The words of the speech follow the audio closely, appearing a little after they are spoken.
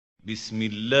بسم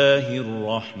الله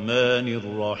الرحمن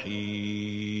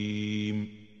الرحيم.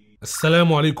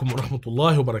 السلام عليكم ورحمة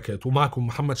الله وبركاته. معكم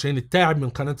محمد شاهين التاعب من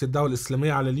قناة الدعوة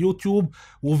الإسلامية على اليوتيوب،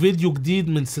 وفيديو جديد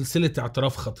من سلسلة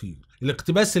اعتراف خطير.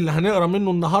 الاقتباس اللي هنقرأ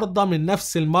منه النهاردة من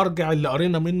نفس المرجع اللي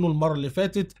قرينا منه المرة اللي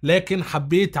فاتت، لكن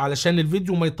حبيت علشان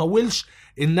الفيديو ما يطولش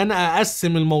ان انا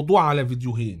اقسم الموضوع على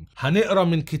فيديوهين. هنقرأ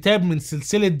من كتاب من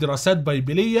سلسلة دراسات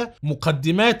بيبلية،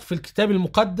 مقدمات في الكتاب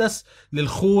المقدس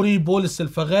للخوري بولس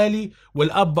الفغالي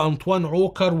والأب أنطوان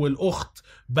عوكر والأخت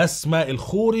بسمة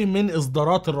الخوري، من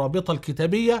إصدارات الرابطة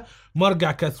الكتابية،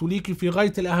 مرجع كاثوليكي في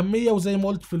غاية الأهمية. وزي ما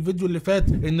قلت في الفيديو اللي فات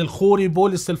إن الخوري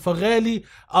بولس الفغالي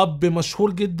أب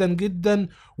مشهور جدا جدا،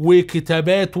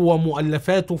 وكتاباته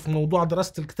ومؤلفاته في موضوع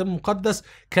دراسة الكتاب المقدس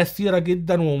كثيرة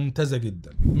جدا وممتازة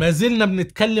جدا. ما زلنا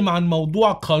بنتكلم عن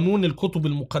موضوع قانون الكتب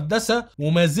المقدسة،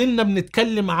 وما زلنا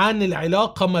بنتكلم عن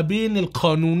العلاقة ما بين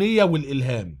القانونية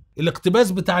والإلهام.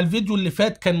 الاقتباس بتاع الفيديو اللي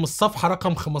فات كان من الصفحة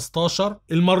رقم 15.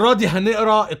 المرة دي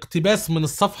هنقرأ اقتباس من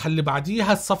الصفحة اللي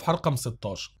بعديها، الصفحة رقم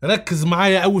 16. ركز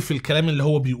معايا قوي في الكلام اللي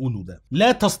هو بيقوله ده.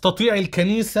 لا تستطيع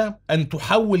الكنيسة أن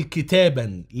تحول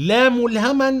كتابا لا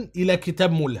ملهما إلى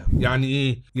كتاب ملهم. يعني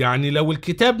إيه؟ يعني لو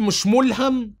الكتاب مش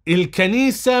ملهم،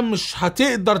 الكنيسة مش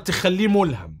هتقدر تخليه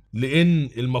ملهم، لأن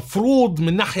المفروض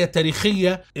من ناحية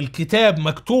تاريخية الكتاب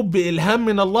مكتوب بإلهام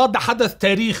من الله، ده حدث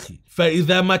تاريخي.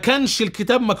 فإذا ما كانش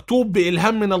الكتاب مكتوب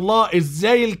بإلهام من الله،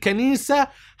 إزاي الكنيسة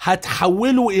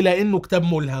هتحوله إلى إنه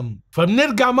كتاب ملهم؟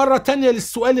 فبنرجع مرة تانية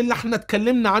للسؤال اللي احنا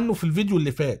اتكلمنا عنه في الفيديو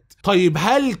اللي فات. طيب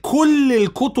هل كل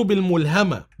الكتب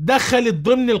الملهمة دخلت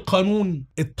ضمن القانون؟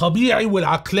 الطبيعي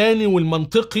والعقلاني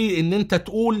والمنطقي إن انت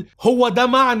تقول هو ده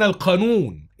معنى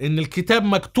القانون، ان الكتاب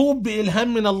مكتوب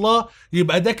بإلهام من الله،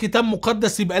 يبقى ده كتاب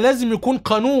مقدس، يبقى لازم يكون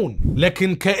قانون.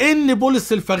 لكن كأن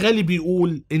بولس الفغالي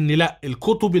بيقول ان لا،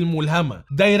 الكتب الملهمة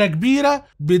دايرة كبيرة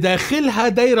بداخلها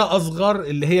دايرة اصغر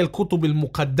اللي هي الكتب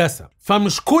المقدسة،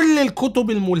 فمش كل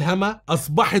الكتب الملهمة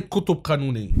اصبحت كتب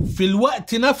قانونية. في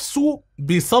الوقت نفسه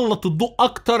بيسلط الضوء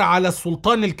اكتر على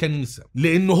سلطان الكنيسة،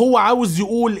 لانه هو عاوز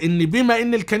يقول ان بما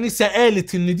ان الكنيسة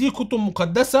قالت ان دي كتب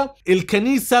مقدسة،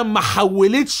 الكنيسة ما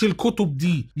حولتش الكتب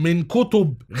دي من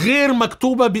كتب غير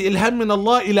مكتوبة بإلهام من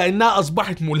الله الى انها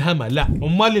اصبحت ملهمة. لا،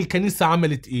 امال الكنيسة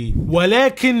عملت ايه؟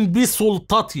 ولكن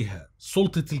بسلطتها،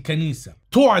 سلطة الكنيسة،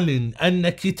 تعلن أن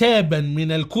كتابا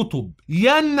من الكتب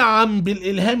ينعم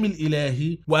بالإلهام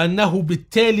الإلهي، وأنه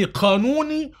بالتالي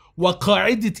قانوني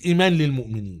وقاعدة إيمان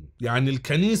للمؤمنين. يعني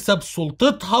الكنيسة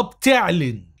بسلطتها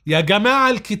بتعلن يا جماعة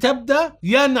الكتاب ده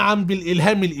ينعم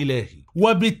بالإلهام الإلهي،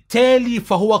 وبالتالي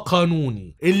فهو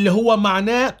قانوني، اللي هو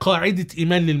معناه قاعدة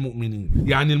إيمان للمؤمنين.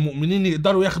 يعني المؤمنين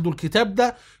يقدروا ياخدوا الكتاب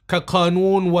ده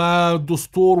كقانون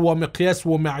ودستور ومقياس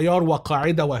ومعيار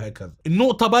وقاعدة وهكذا.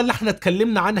 النقطة بقى اللي احنا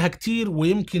اتكلمنا عنها كتير،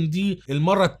 ويمكن دي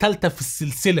المرة الثالثة في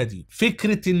السلسلة دي،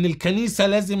 فكرة ان الكنيسة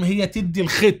لازم هي تدي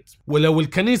الختم، ولو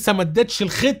الكنيسة ما ادتش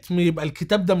الختم يبقى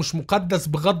الكتاب ده مش مقدس.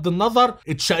 بغض النظر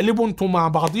اتشقلبوا انتوا مع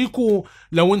بعضيكوا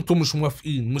لو انتوا مش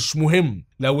موافقين، مش مهم.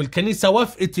 لو الكنيسة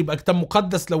وافقت يبقى كتاب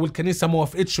مقدس، لو الكنيسة ما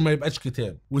وافقتش ما يبقاش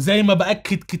كتاب. وزي ما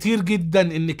بأكد كتير جدا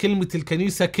ان كلمة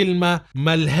الكنيسة كلمة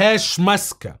ملهاش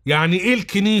مسكة. يعني ايه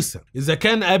الكنيسة؟ اذا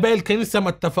كان اباء الكنيسة ما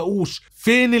اتفقوش،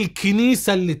 فين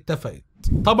الكنيسة اللي اتفقت؟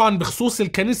 طبعا بخصوص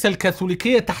الكنيسة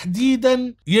الكاثوليكية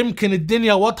تحديدا يمكن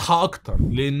الدنيا واضحة اكتر،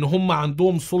 لان هم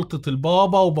عندهم سلطة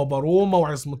البابا وبابا روما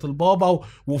وعصمة البابا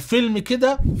وفيلم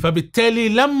كده. فبالتالي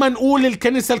لما نقول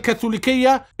الكنيسة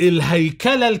الكاثوليكية،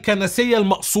 الهيكلة الكنسية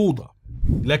المقصودة.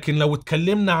 لكن لو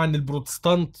اتكلمنا عن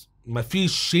البروتستانت،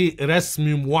 مفيش شيء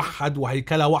رسمي موحد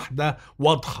وهيكلة واحدة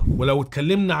واضحة. ولو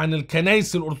اتكلمنا عن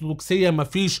الكنائس الأرثوذكسية،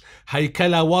 مفيش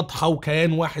هيكلة واضحة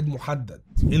وكيان واحد محدد.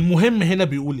 المهم هنا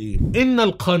بيقول ايه؟ ان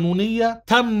القانونية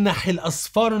تمنح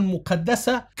الأسفار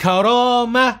المقدسة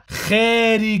كرامة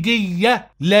خارجية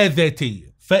لا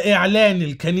ذاتية. فإعلان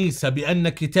الكنيسة بأن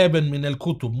كتابا من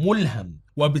الكتب ملهم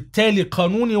وبالتالي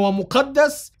قانوني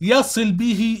ومقدس يصل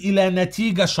به إلى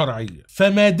نتيجة شرعية.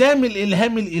 فما دام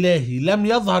الإلهام الإلهي لم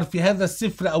يظهر في هذا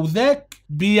السفر أو ذاك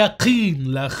بيقين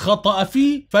لا خطأ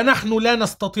فيه، فنحن لا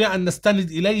نستطيع أن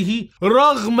نستند إليه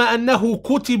رغم أنه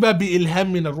كتب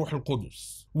بإلهام من الروح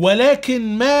القدس.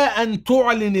 ولكن ما أن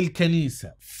تعلن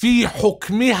الكنيسة في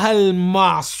حكمها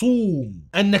المعصوم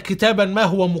أن كتابا ما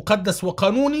هو مقدس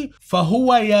وقانوني،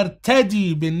 فهو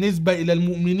يرتدي بالنسبة إلى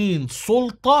المؤمنين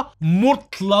سلطة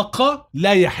مطلقة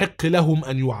لا يحق لهم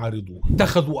أن يعارضوها.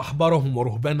 اتخذوا أحبارهم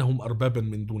ورهبانهم أربابا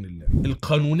من دون الله.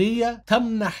 القانونية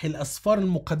تمنح الأسفار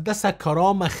المقدسة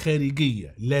كرامة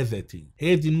خارجية لا ذاتية.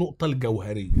 هي دي النقطة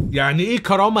الجوهرية. يعني إيه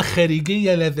كرامة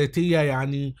خارجية لا ذاتية؟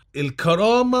 يعني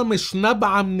الكرامة مش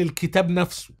نابعة من الكتاب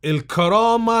نفسه،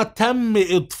 الكرامة تم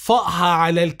إطفائها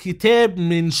على الكتاب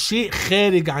من شيء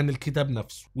خارج عن الكتاب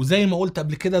نفسه. وزي ما قلت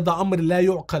قبل كده ده أمر لا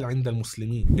يعقل عند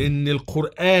المسلمين، إن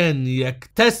القرآن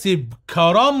يكتسب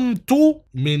كرامته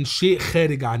من شيء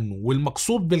خارج عنه.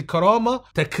 والمقصود بالكرامة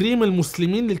تكريم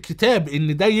المسلمين للكتاب،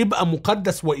 إن ده يبقى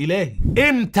مقدس وإلهي.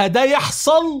 إمتى ده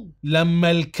يحصل؟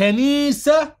 لما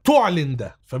الكنيسة تعلن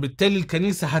ده. فبالتالي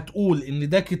الكنيسة هتقول إن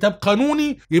ده كتاب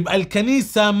قانوني، يبقى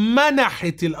الكنيسة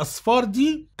منحت الأسفار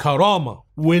دي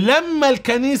كرامة. ولما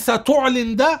الكنيسة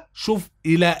تعلن ده، شوف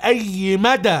إلى أي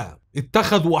مدى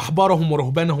اتخذوا أحبارهم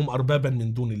ورهبانهم أربابا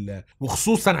من دون الله،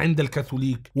 وخصوصا عند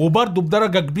الكاثوليك، وبرضه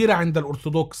بدرجة كبيرة عند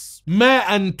الأرثوذكس.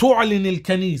 ما أن تعلن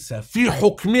الكنيسة في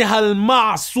حكمها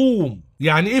المعصوم.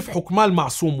 يعني إيه في حكمها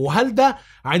المعصوم؟ وهل ده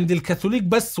عند الكاثوليك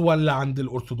بس ولا عند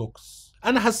الأرثوذكس؟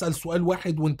 أنا هسأل سؤال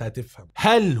واحد وانت هتفهم.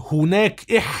 هل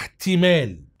هناك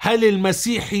احتمال، هل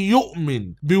المسيحي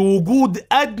يؤمن بوجود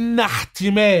أدنى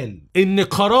احتمال إن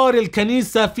قرار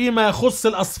الكنيسة فيما يخص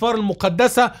الأسفار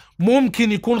المقدسة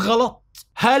ممكن يكون غلط؟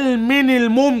 هل من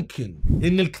الممكن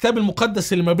ان الكتاب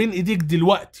المقدس اللي ما بين ايديك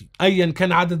دلوقتي ايا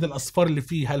كان عدد الاسفار اللي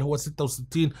فيه، هل هو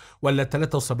 66 ولا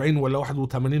 73 ولا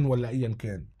 81 ولا ايا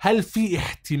كان، هل في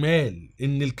احتمال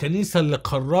ان الكنيسة اللي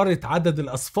قررت عدد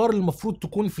الاسفار المفروض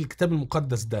تكون في الكتاب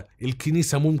المقدس ده،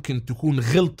 الكنيسة ممكن تكون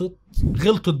غلطت؟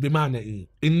 غلطت بمعنى ايه؟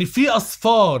 ان في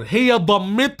اسفار هي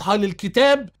ضمتها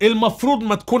للكتاب المفروض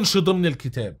ما تكونش ضمن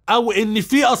الكتاب، او ان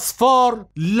في اسفار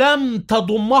لم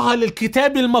تضمها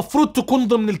للكتاب المفروض تكون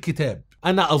ضمن الكتاب.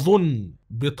 انا اظن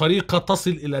بطريقة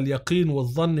تصل الى اليقين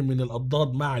والظن من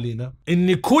الاضداد، ما علينا،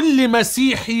 ان كل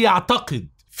مسيحي يعتقد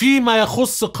فيما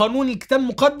يخص قانون الكتاب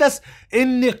المقدس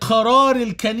ان قرار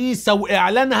الكنيسة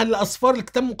واعلانها للاسفار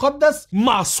الكتاب المقدس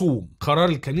معصوم. قرار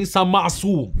الكنيسة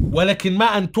معصوم، ولكن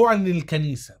ما ان تعلن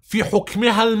الكنيسة في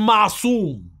حكمها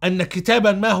المعصوم ان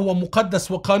كتابا ما هو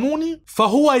مقدس وقانوني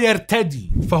فهو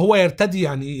يرتدي.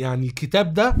 يعني ايه؟ يعني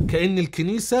الكتاب ده كأن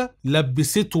الكنيسة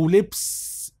لبسته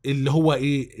لبس اللي هو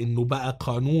ايه؟ انه بقى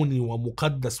قانوني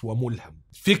ومقدس وملهم،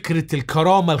 فكرة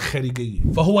الكرامة الخارجية.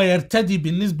 فهو يرتدي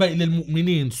بالنسبة إلى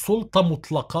المؤمنين سلطة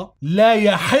مطلقة لا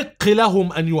يحق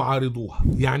لهم أن يعارضوها.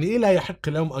 يعني إيه لا يحق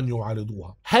لهم أن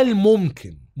يعارضوها؟ هل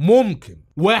ممكن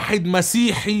واحد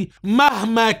مسيحي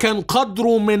مهما كان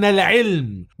قدره من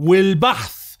العلم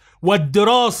والبحث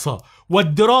والدراسة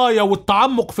والدراية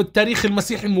والتعمق في التاريخ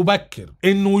المسيحي المبكر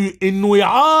انه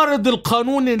يعارض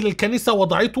القانون اللي الكنيسة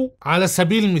وضعته؟ على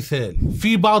سبيل المثال،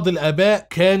 في بعض الآباء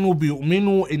كانوا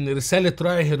بيؤمنوا ان رسالة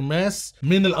راعي هرماس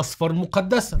من الأسفار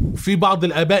المقدسة، وفي بعض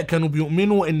الآباء كانوا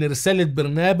بيؤمنوا ان رسالة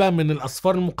برنابا من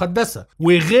الأسفار المقدسة،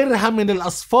 وغيرها من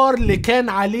الأسفار اللي كان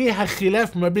عليها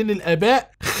خلاف ما بين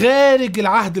الآباء خارج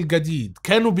العهد الجديد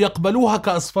كانوا بيقبلوها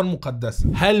كأسفار مقدسة.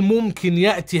 هل ممكن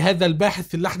يأتي هذا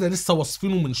الباحث اللي احنا لسه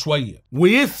واصفينه من شوية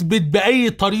ويثبت بأي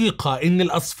طريقة إن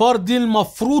الأسفار دي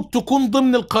المفروض تكون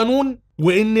ضمن القانون،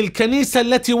 وإن الكنيسة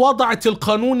التي وضعت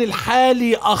القانون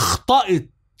الحالي أخطأت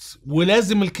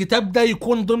ولازم الكتاب ده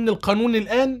يكون ضمن القانون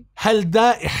الآن؟ هل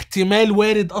ده احتمال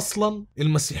وارد أصلا؟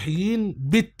 المسيحيين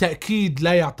بالتأكيد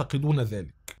لا يعتقدون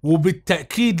ذلك،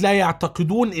 وبالتأكيد لا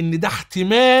يعتقدون إن ده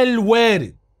احتمال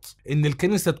وارد إن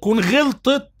الكنيسة تكون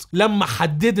غلطت لما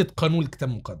حددت قانون الكتاب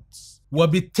المقدس.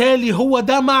 وبالتالي هو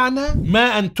ده معنى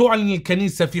ما أن تعلن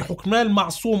الكنيسة في حكمها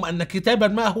المعصوم أن كتابا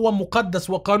ما هو مقدس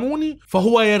وقانوني،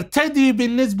 فهو يرتدي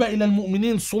بالنسبة إلى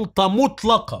المؤمنين سلطة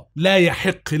مطلقة لا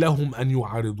يحق لهم أن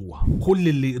يعارضوها. كل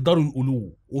اللي يقدروا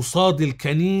يقولوه قصاد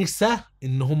الكنيسة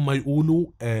إن هم يقولوا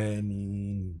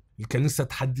آمين. الكنيسة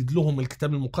تحدد لهم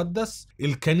الكتاب المقدس،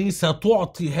 الكنيسة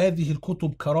تعطي هذه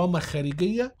الكتب كرامة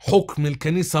خارجية، حكم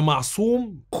الكنيسة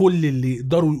معصوم، كل اللي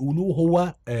يقدروا يقولوه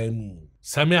هو آمين.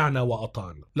 سمعنا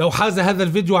وأطعنا. لو حاز هذا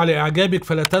الفيديو على إعجابك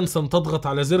فلا تنسى أن تضغط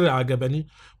على زر إعجابني،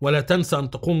 ولا تنسى أن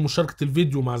تقوم بمشاركة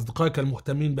الفيديو مع أصدقائك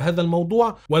المهتمين بهذا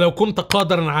الموضوع. ولو كنت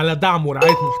قادرا على دعم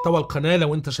ورعاية محتوى القناة،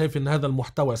 لو أنت شايف أن هذا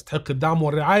المحتوى يستحق الدعم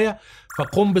والرعاية،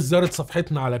 فقم بزيارة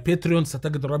صفحتنا على باتريون،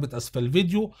 ستجد الرابط أسفل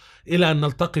الفيديو. إلى أن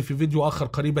نلتقي في فيديو آخر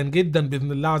قريبا جدا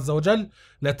بإذن الله عز وجل.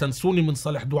 لا تنسوني من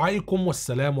صالح دعائكم،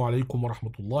 والسلام عليكم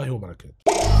ورحمة الله وبركاته.